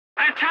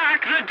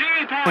Attack the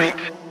D-point!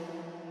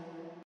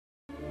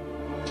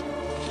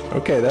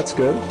 Okay, that's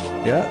good.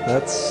 Yeah,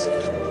 that's...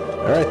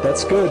 Alright,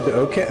 that's good.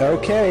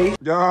 Okay.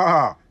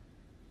 Yeah,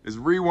 it's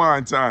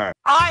rewind time.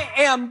 I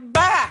am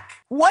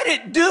back! What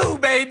it do,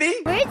 baby?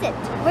 Where is it?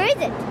 Where is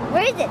it?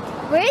 Where is it?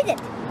 Where is it?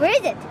 Where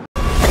is it?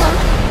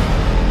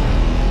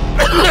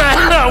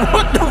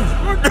 What the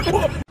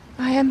fuck?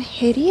 I am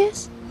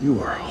hideous?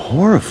 You are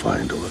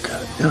horrifying to look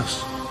at,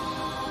 yes.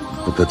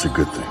 But that's a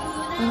good thing.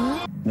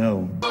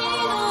 No.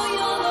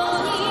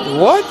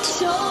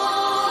 What?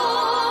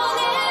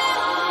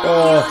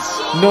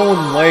 No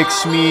one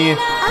likes me.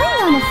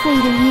 I'm not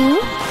afraid of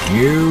you.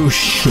 You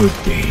should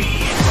be.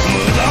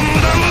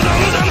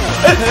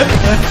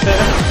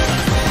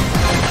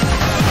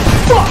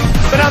 Fuck!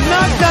 But I'm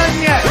not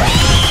done yet!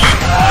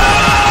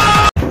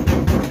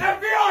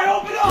 FBI,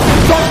 open up!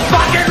 Don't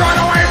fucking run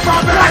away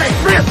from me!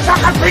 Be a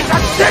fucking piece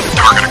of shit!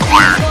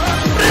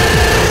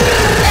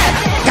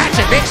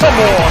 Gotcha, bitch! Some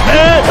more,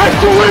 man! That's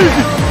too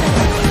easy!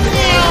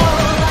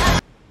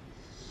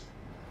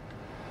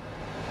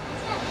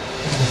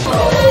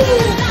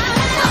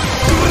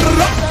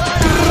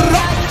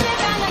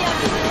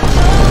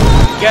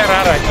 Get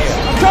out of here!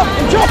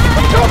 I'm jumping!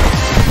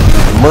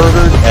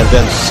 Murdered and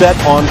then set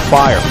on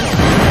fire.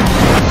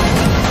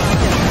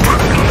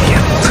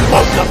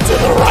 Welcome to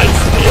the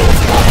rice field!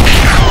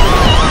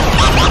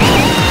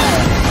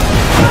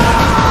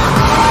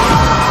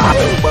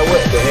 But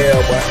what the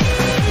hell,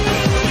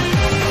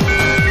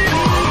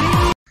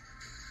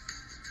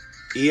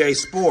 boy? EA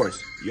Sports,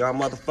 y'all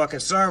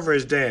motherfucking server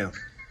is down.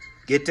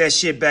 Get that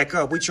shit back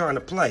up. We trying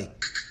to play.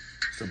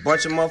 It's a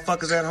bunch of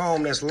motherfuckers at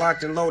home that's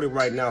locked and loaded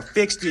right now.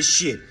 Fix this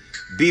shit.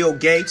 Bill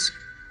Gates,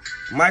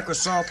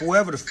 Microsoft,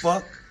 whoever the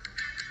fuck.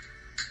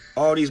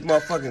 All these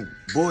motherfucking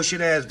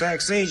bullshit ass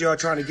vaccines y'all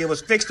trying to give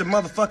us. Fix the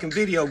motherfucking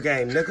video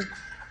game, nigga.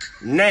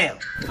 Now.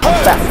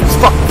 I'm fast as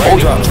fuck.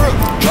 Hold up.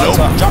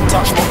 Drop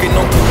top smoking,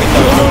 no cooking.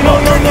 No.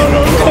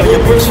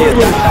 Your bitch here,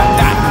 cooking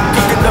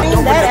up,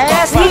 don't really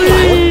fuck.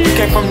 We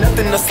came from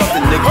nothing to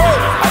something, nigga. I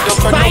don't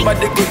trust nobody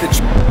to get the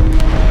truth.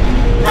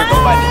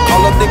 Nobody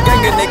call up the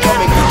gang and they come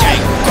and get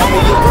gang. Call me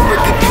a river,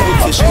 get you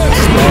with tissue.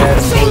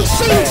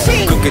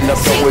 Cooking up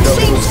some with a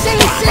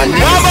my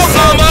niggas is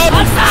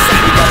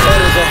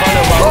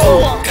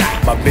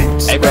my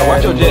bitch. Hey bro,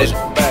 watch your dish.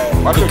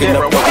 Cooking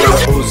up my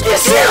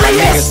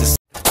niggas is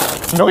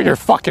Know your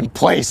fucking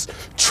place,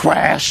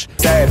 trash.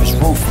 savage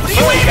roof. We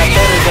got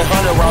better than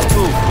 100 round 2.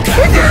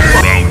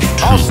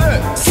 All set.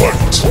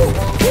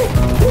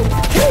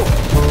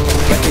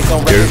 Backers on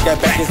records, got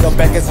backers on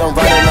backers on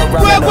running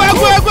around.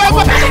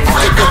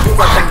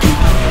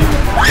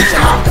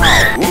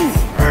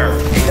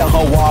 Eat the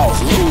whole walls.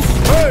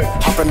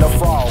 Hop in the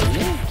frog.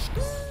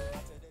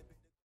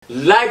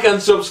 Like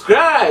and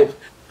subscribe.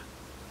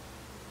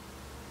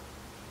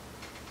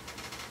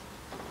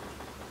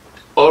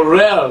 Or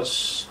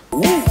else. I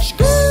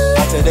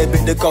tell that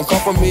bitch to come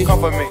for me. I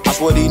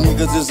swear these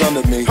niggas is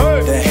under me.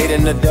 The hate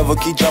and the devil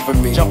keep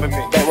jumping me.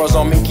 Back rows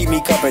on me, keep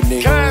me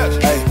company.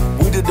 Hey,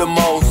 we did the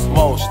most.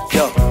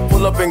 Yeah,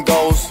 pull up and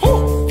goes.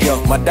 Yeah,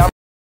 my diamond.